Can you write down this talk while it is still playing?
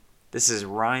This is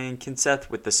Ryan Kinseth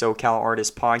with the SoCal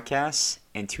Artist Podcast,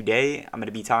 and today I'm going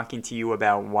to be talking to you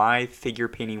about why figure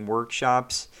painting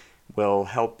workshops will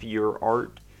help your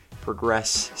art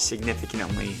progress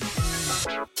significantly.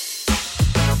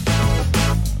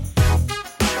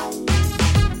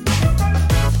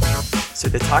 So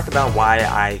to talk about why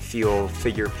I feel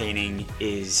figure painting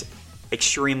is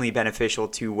extremely beneficial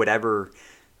to whatever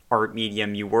art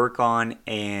medium you work on,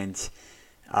 and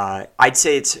I'd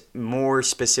say it's more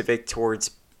specific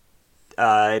towards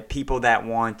people that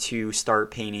want to start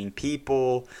painting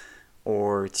people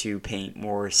or to paint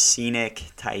more scenic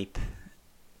type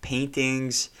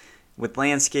paintings. With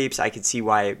landscapes, I could see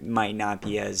why it might not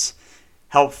be as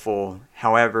helpful.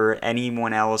 However,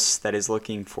 anyone else that is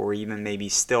looking for even maybe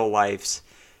still lifes,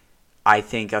 I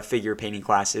think a figure painting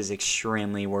class is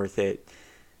extremely worth it.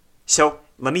 So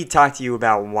let me talk to you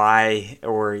about why,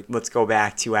 or let's go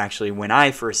back to actually when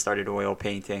I first started oil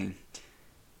painting.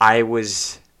 I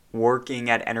was working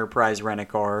at Enterprise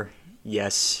Rent-A-Car,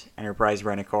 yes, Enterprise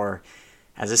Rent-A-Car,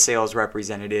 as a sales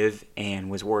representative,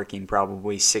 and was working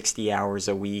probably 60 hours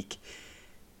a week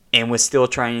and was still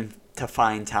trying to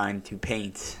find time to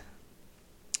paint.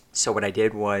 So what I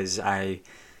did was I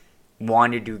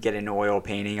wanted to get into oil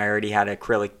painting. I already had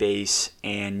acrylic base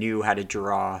and knew how to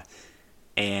draw,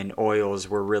 and oils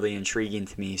were really intriguing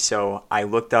to me. So I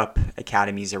looked up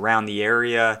academies around the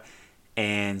area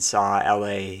and saw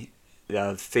LA,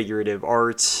 the Figurative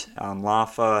Arts,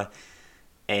 LAFA,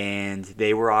 and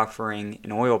they were offering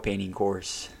an oil painting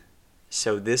course.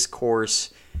 So this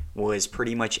course was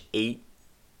pretty much 8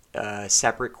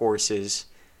 separate courses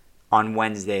on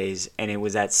Wednesdays, and it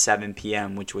was at 7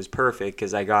 p.m., which was perfect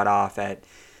because I got off at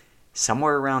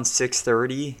somewhere around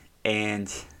 6:30,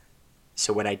 and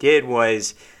so what I did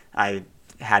was I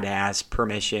had to ask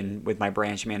permission with my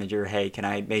branch manager, hey, can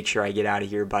I make sure I get out of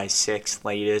here by 6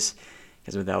 latest?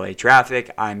 Because with LA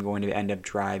traffic, I'm going to end up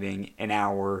driving an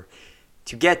hour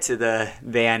to get to the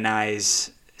Van Nuys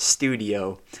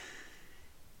studio.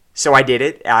 So I did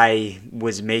it. I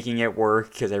was making it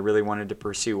work because I really wanted to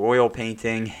pursue oil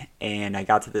painting, and I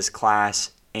got to this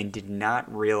class and did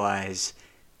not realize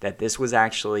that this was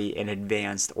actually an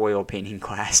advanced oil painting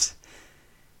class.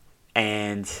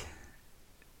 And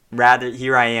rather,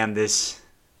 here I am, this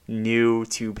new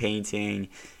to painting,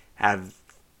 have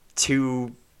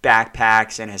 2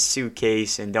 backpacks and a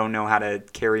suitcase and don't know how to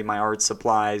carry my art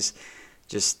supplies.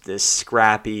 Just this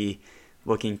scrappy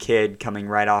looking kid coming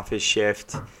right off his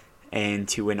shift and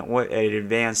to an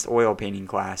advanced oil painting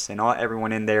class. And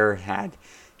everyone in there had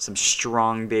some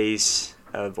strong base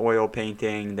of oil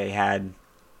painting. They had,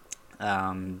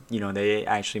 they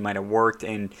actually might have worked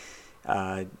in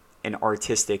an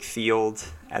artistic field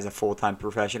as a full-time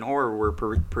profession, or were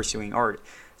pursuing art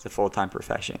as a full-time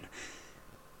profession.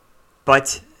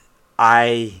 But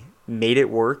I made it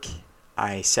work.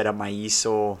 I set up my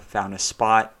easel, found a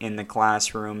spot in the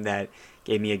classroom that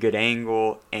gave me a good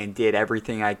angle, and did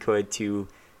everything I could to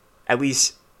at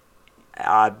least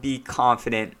be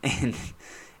confident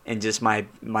in just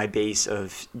my base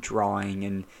of drawing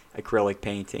and acrylic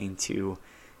painting to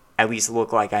at least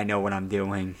look like I know what I'm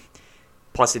doing.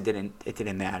 Plus, it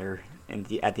didn't matter, and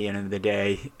at the end of the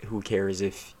day, who cares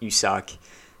if you suck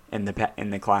in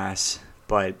the class?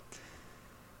 But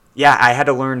yeah, I had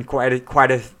to learn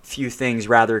quite a few things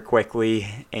rather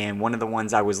quickly, and one of the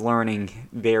ones I was learning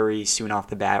very soon off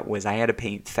the bat was I had to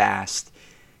paint fast.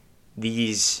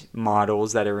 These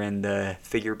models that are in the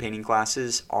figure painting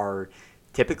classes are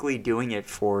typically doing it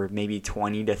for maybe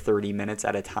 20 to 30 minutes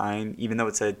at a time, even though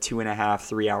it's a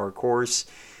 2.5-3 hour course.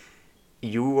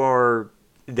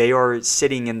 They are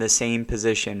sitting in the same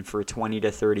position for 20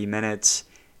 to 30 minutes,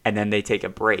 and then they take a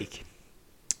break.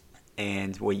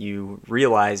 And what you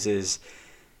realize is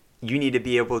you need to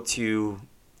be able to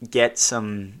get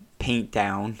some paint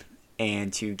down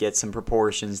and to get some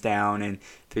proportions down and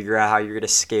figure out how you're going to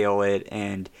scale it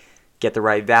and get the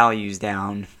right values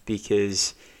down,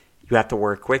 because you have to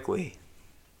work quickly.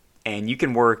 And you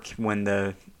can work when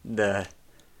the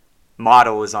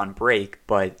model is on break,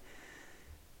 but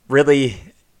really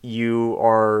you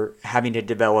are having to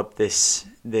develop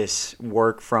this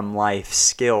work from life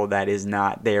skill that is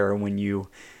not there when you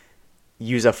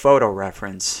use a photo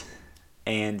reference.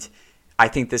 And I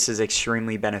think this is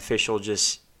extremely beneficial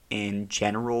just in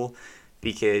general,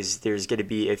 because there's going to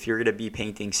be, if you're going to be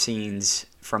painting scenes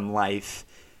from life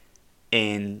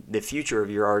in the future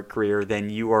of your art career, then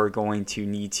you are going to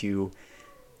need to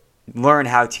learn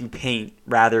how to paint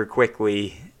rather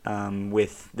quickly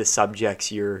with the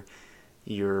subjects you're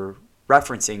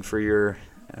referencing for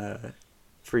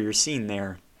your scene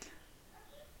there.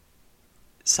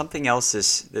 something else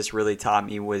this really taught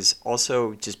me was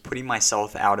also just putting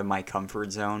myself out of my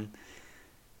comfort zone.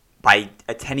 By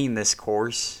attending this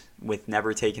course with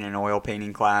never taking an oil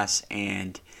painting class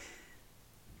and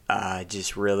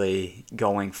just really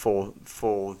going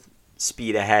full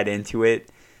speed ahead into it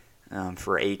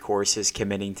for 8 courses,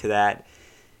 committing to that,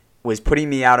 was putting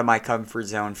me out of my comfort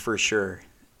zone for sure.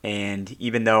 And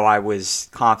even though I was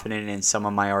confident in some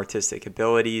of my artistic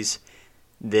abilities,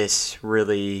 this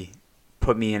really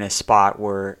put me in a spot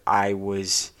where I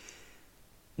was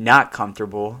not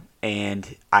comfortable.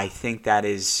 And I think that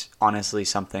is honestly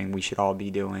something we should all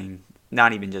be doing,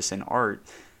 not even just in art,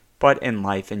 but in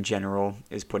life in general,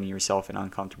 is putting yourself in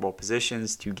uncomfortable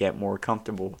positions to get more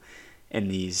comfortable in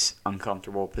these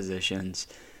uncomfortable positions.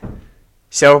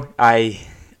 So I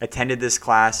attended this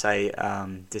class. I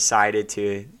decided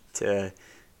to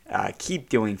keep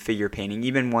doing figure painting.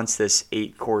 Even once this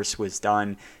 8 course was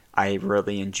done, I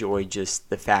really enjoyed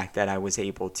just the fact that I was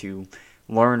able to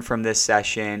learn from this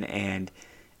session and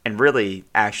really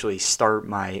actually start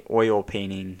my oil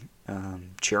painting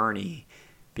journey,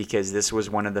 because this was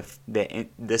one of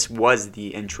this was the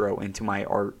intro into my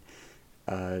art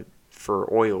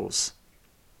for oils.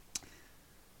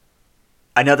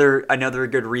 Another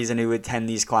good reason to attend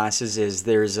these classes is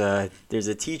there's a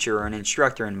teacher or an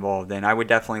instructor involved, and I would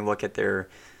definitely look at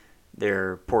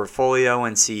their portfolio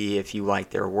and see if you like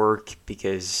their work,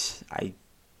 because I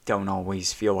don't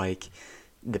always feel like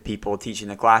the people teaching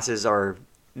the classes are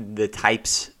the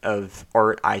types of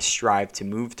art I strive to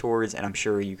move towards, and I'm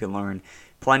sure you can learn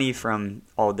plenty from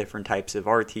all different types of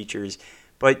art teachers,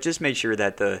 but just make sure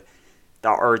that the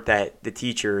art that the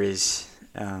teacher is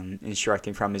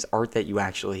instructing from is art that you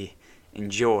actually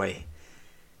enjoy.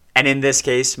 And in this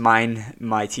case,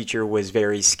 my teacher was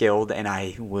very skilled, and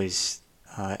I was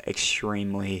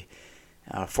extremely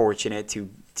fortunate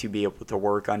to be able to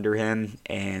work under him.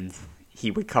 And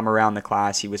he would come around the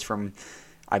class. He was from,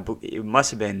 it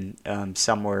must have been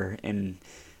somewhere in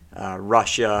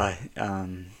Russia.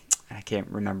 I can't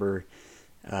remember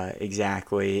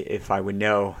exactly if I would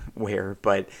know where,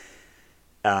 but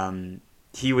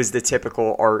he was the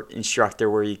typical art instructor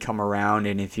where you come around,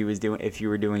 and if you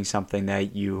were doing something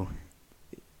that you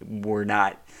were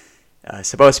not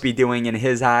supposed to be doing in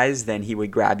his eyes, then he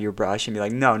would grab your brush and be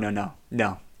like, no,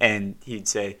 and he'd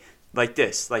say like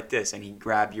this, and he'd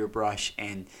grab your brush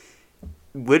and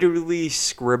literally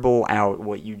scribble out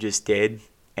what you just did.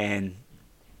 And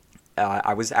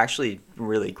I was actually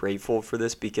really grateful for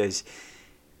this, because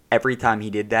every time he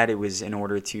did that, it was in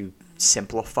order to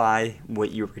simplify what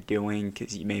you were doing,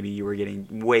 because maybe you were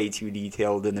getting way too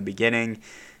detailed in the beginning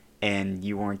and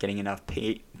you weren't getting enough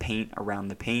paint around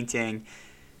the painting.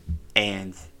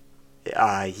 And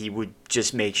he would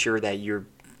just make sure that you're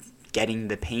getting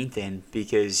the paint in,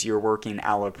 because you're working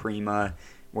alla prima,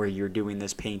 where you're doing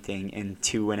this painting in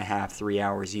 2.5, 3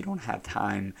 hours. You don't have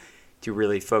time to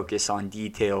really focus on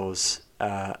details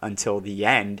until the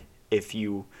end if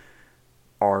you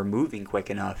are moving quick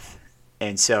enough.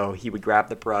 And so he would grab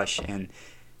the brush and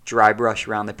dry brush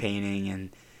around the painting,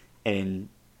 and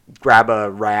grab a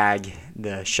rag,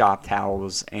 the shop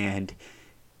towels, and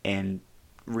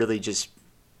really just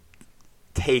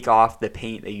take off the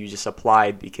paint that you just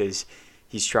applied, because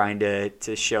he's trying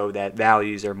to show that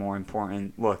values are more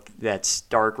important. Look, that's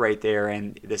dark right there,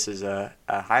 and this is a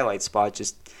highlight spot.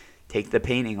 Just take the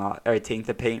paint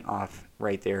off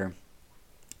right there.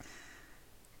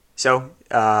 So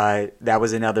that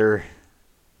was another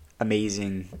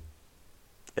amazing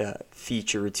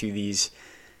feature to these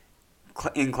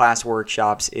in-class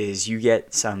workshops, is you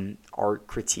get some art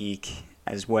critique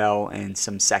as well, and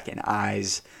some second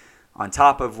eyes on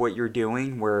top of what you're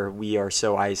doing, where we are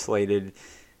so isolated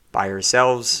by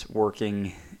ourselves,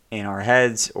 working in our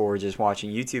heads or just watching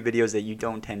YouTube videos, that you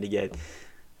don't tend to get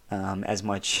as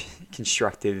much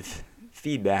constructive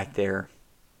feedback there.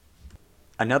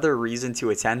 Another reason to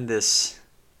attend this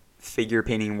figure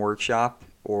painting workshop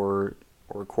or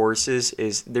courses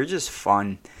is they're just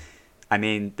fun. I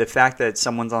mean, the fact that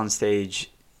someone's on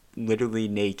stage literally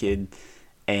naked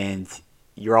and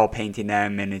you're all painting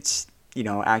them, and it's,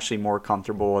 actually more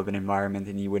comfortable of an environment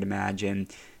than you would imagine.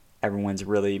 Everyone's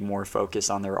really more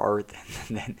focused on their art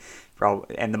than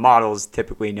probably, and the models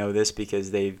typically know this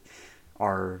because they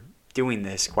are doing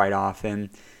this quite often.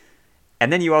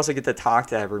 And then you also get to talk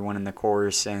to everyone in the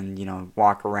course and,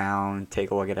 walk around,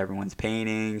 take a look at everyone's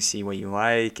paintings, see what you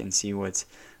like, and see what's,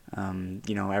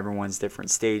 everyone's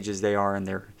different stages they are in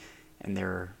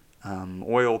their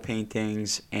oil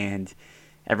paintings, and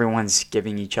everyone's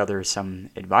giving each other some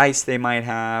advice they might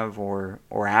have, or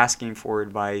asking for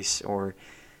advice, or,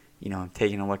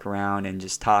 taking a look around and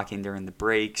just talking during the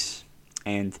breaks.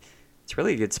 And it's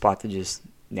really a good spot to just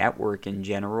network in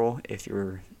general if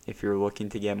you're looking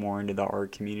to get more into the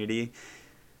art community.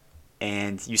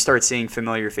 And you start seeing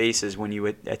familiar faces when you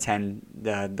attend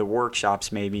the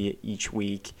workshops maybe each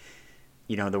week.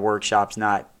 The workshops,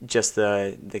 not just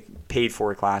the paid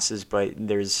for classes, but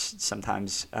there's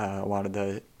sometimes a lot of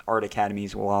the art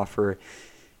academies will offer,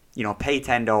 pay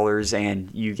 $10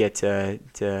 and you get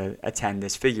to attend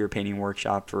this figure painting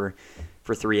workshop for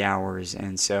 3 hours.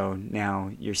 And so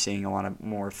now you're seeing a lot of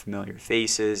more familiar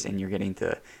faces and you're getting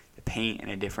to paint in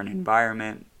a different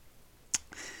environment.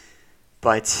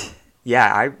 But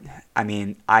yeah, I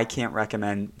mean, I can't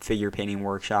recommend figure painting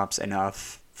workshops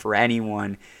enough for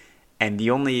anyone. And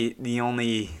the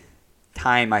only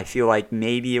time I feel like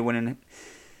maybe it wouldn't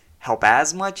help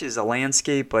as much is a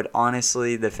landscape, but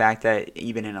honestly, the fact that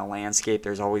even in a landscape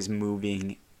there's always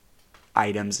moving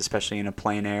items, especially in a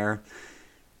plein air,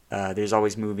 there's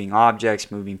always moving objects,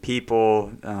 moving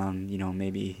people,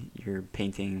 maybe you're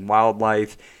painting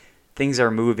wildlife, things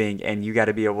are moving, and you got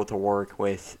to be able to work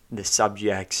with the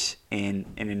subjects in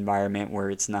an environment where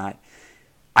it's not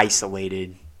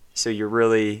isolated. So you're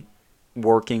really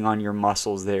working on your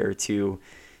muscles there to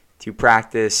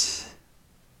practice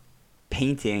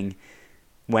painting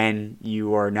when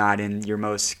you are not in your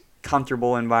most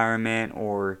comfortable environment,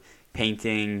 or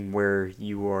painting where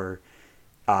you are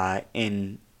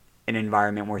in an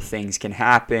environment where things can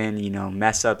happen,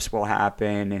 mess ups will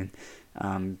happen,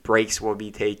 and breaks will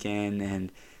be taken,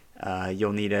 and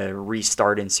you'll need to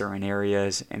restart in certain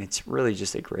areas, and it's really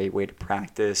just a great way to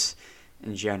practice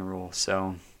in general.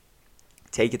 So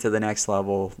take it to the next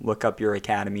level. Look up your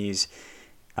academies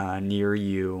near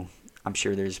you. I'm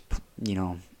sure there's,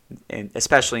 and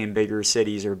especially in bigger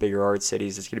cities or bigger art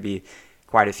cities, there's going to be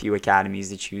quite a few academies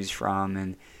to choose from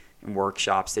and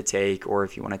workshops to take. Or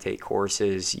if you want to take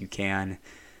courses, you can.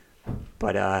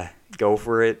 But go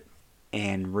for it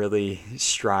and really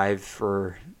strive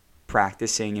for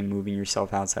practicing and moving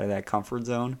yourself outside of that comfort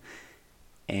zone.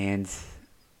 And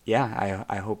yeah,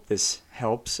 I hope this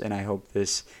helps, and I hope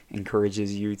this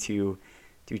encourages you to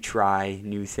try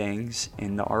new things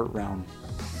in the art realm.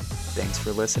 Thanks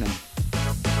for listening.